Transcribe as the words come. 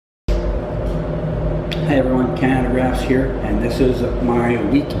Hey everyone, Canadagraphs here, and this is my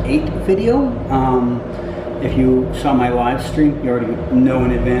week 8 video. If you saw my live stream, you already know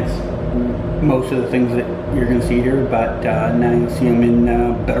in advance most of the things that you're going to see here, but now you see them in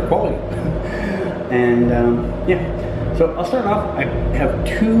better quality. And yeah, so I'll start off. I have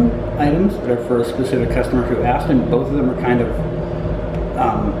 2 items that are for a specific customer who asked, and both of them are kind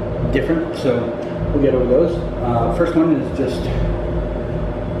of different, so we'll get over those. First one is just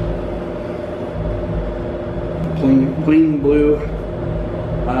plain blue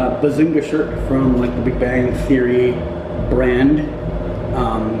Bazinga shirt from like the Big Bang Theory brand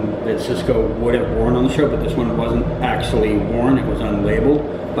that Cisco would have worn on the show, but this one wasn't actually worn, it was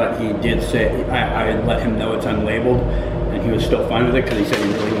unlabeled, but he did say, I let him know it's unlabeled, and he was still fine with it because he said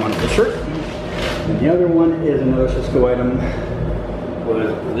he really wanted the shirt. And the other one is another Cisco item,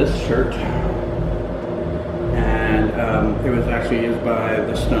 was this shirt, and it was actually used by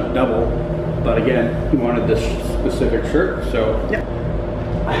the stunt double, but again, he wanted this specific shirt, so yeah.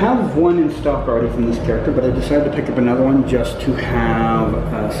 I have one in stock already from this character, but I decided to pick up another one just to have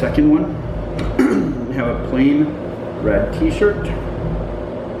a second one. We have a plain red t-shirt,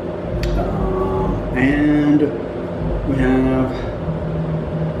 and we have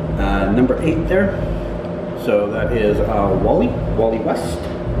number 8 there, so that is Wally West.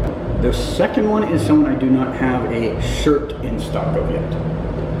 The second one is someone I do not have a shirt in stock of yet.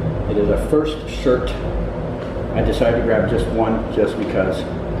 It is a first shirt. I decided to grab just one just because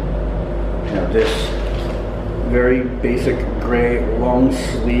you know this very basic gray long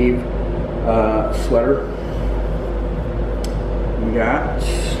sleeve sweater. We got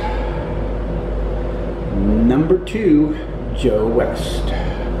number 2 Joe West.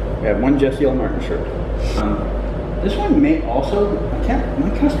 We have one Jesse L. Martin shirt. This one may also, my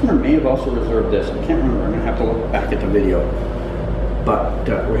customer may have also reserved this. I can't remember, I'm gonna have to look back at the video. But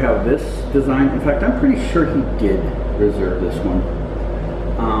we have this design. In fact, I'm pretty sure he did reserve this one.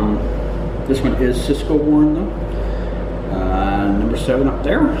 This one is Cisco worn though. Number 7 up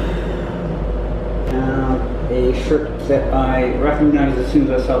there. A shirt that I recognized as soon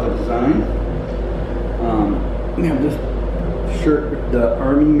as I saw the design. We have this shirt with the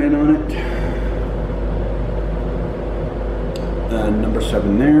Army Men on it. Number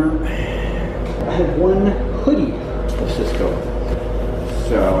 7 there. I have one hoodie of Cisco.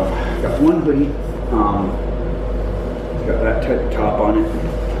 So, got one hoodie, got that type of top on it.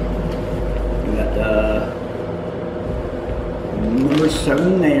 We got number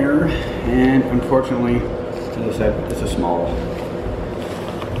 7 there, and unfortunately, as I said, it's a small.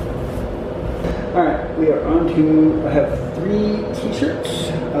 Alright, we are on to, I have 3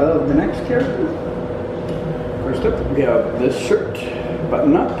 t-shirts of the next character. First up, we have this shirt,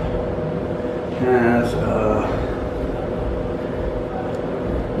 button up, has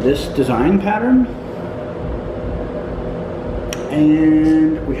this design pattern,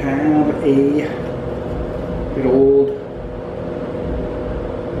 and we have a good old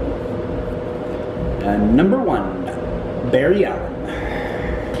number 1 Barry Allen.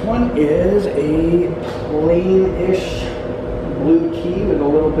 This one is a plain-ish blue tee with a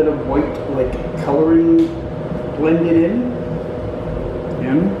little bit of white like coloring blended in.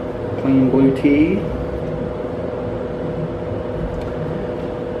 Again, plain blue tee.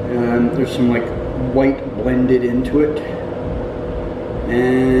 There's some like white blended into it,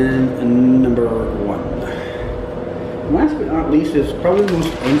 and number 1. Last but not least is probably the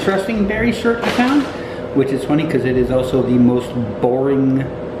most interesting Barry shirt I found, which is funny because it is also the most boring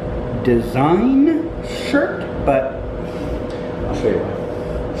design shirt, but I'll show you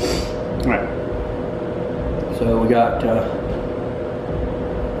why. Alright, so we got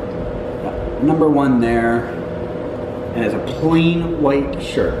number 1 there. And it's a plain white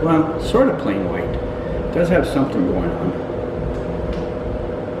shirt. Well, sort of plain white. It does have something going on.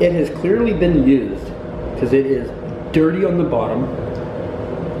 It has clearly been used because it is dirty on the bottom,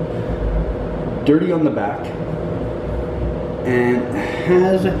 dirty on the back, and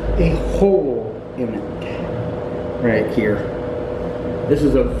has a hole in it right here. This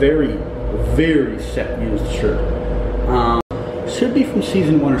is a very, very set used shirt. Should be from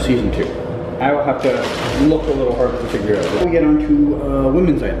season 1 or season 2. I will have to look a little harder to figure out. We get on to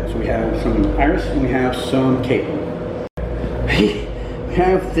women's items. We have some Iris and we have some Caitlin. We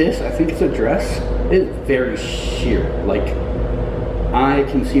have this, I think it's a dress. It's very sheer. Like, I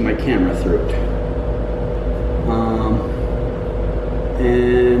can see my camera through it.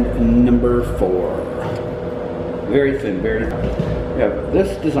 And number 4. Very thin, very thin. We have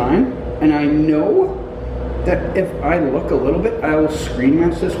this design, and I know that if I look a little bit, I will screen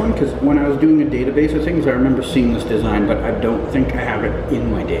match this one, because when I was doing a database of things, I remember seeing this design, but I don't think I have it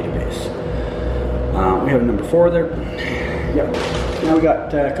in my database. We have a number 4 there. Yep. Now we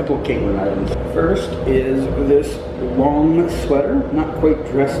got a couple of Caitlin items. First is this long sweater, not quite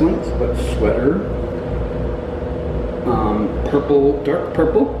dress length, but sweater. Purple, dark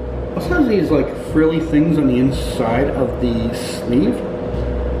purple. Also has these like frilly things on the inside of the sleeve.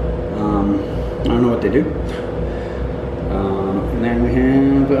 I don't know what they do. And then we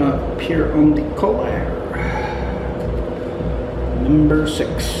have up here on the collar, number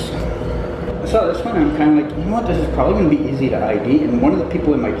 6. I saw this one and I'm kind of like, you know what, this is probably going to be easy to ID, and one of the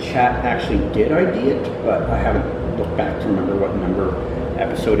people in my chat actually did ID it, but I haven't looked back to remember what number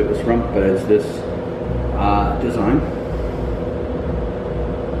episode it was from, but it's this design.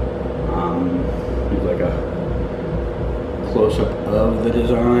 Here's like a close-up of the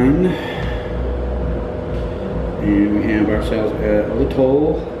design. And we have ourselves a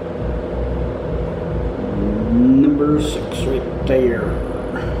little number 6 right there.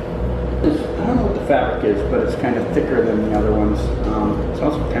 I don't know what the fabric is, but it's kind of thicker than the other ones. It's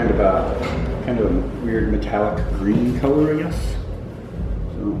also kind of a weird metallic green color, I guess.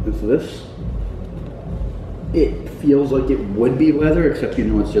 So it's this. It feels like it would be leather, except you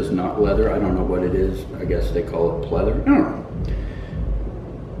know it's just not leather. I don't know what it is. I guess they call it pleather. I don't know.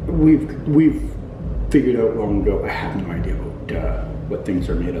 We've figured out long ago. I have no idea about what things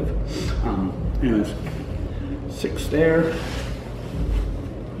are made of. Anyways, 6 there.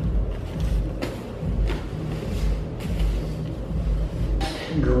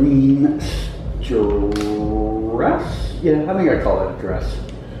 Green dress? Yeah, I think I call it a dress.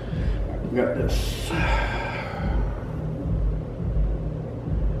 We got this.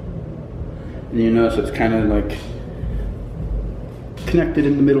 And you notice it's kind of like connected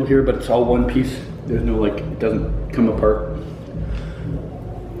in the middle here, but it's all one piece. There's no like, it doesn't come apart.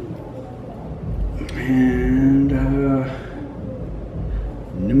 And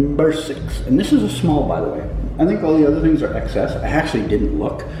number 6. And this is a small, by the way. I think all the other things are XS. I actually didn't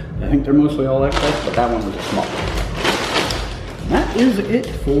look. I think they're mostly all XS, but that one was a small. And that is it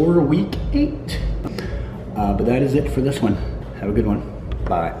for week 8. But that is it for this one. Have a good one.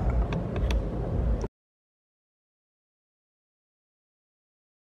 Bye.